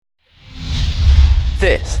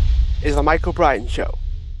This is the Michael Brighton Show.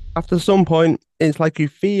 After some point, it's like you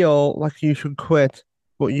feel like you should quit,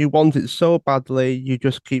 but you want it so badly, you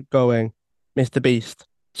just keep going. Mr. Beast.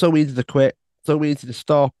 So easy to quit, so easy to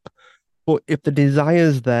stop. But if the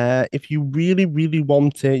desire's there, if you really, really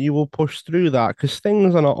want it, you will push through that because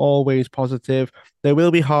things are not always positive. There will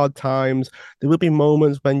be hard times. There will be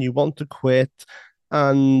moments when you want to quit.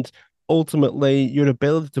 And ultimately, your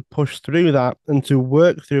ability to push through that and to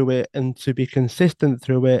work through it and to be consistent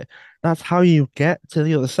through it, that's how you get to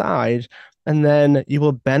the other side. And then you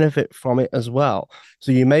will benefit from it as well.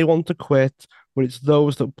 So you may want to quit, but it's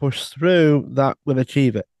those that push through that will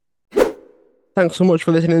achieve it. Thanks so much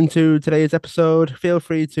for listening to today's episode. Feel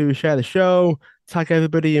free to share the show, tag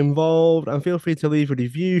everybody involved, and feel free to leave a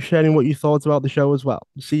review sharing what you thought about the show as well.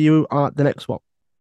 See you at the next one.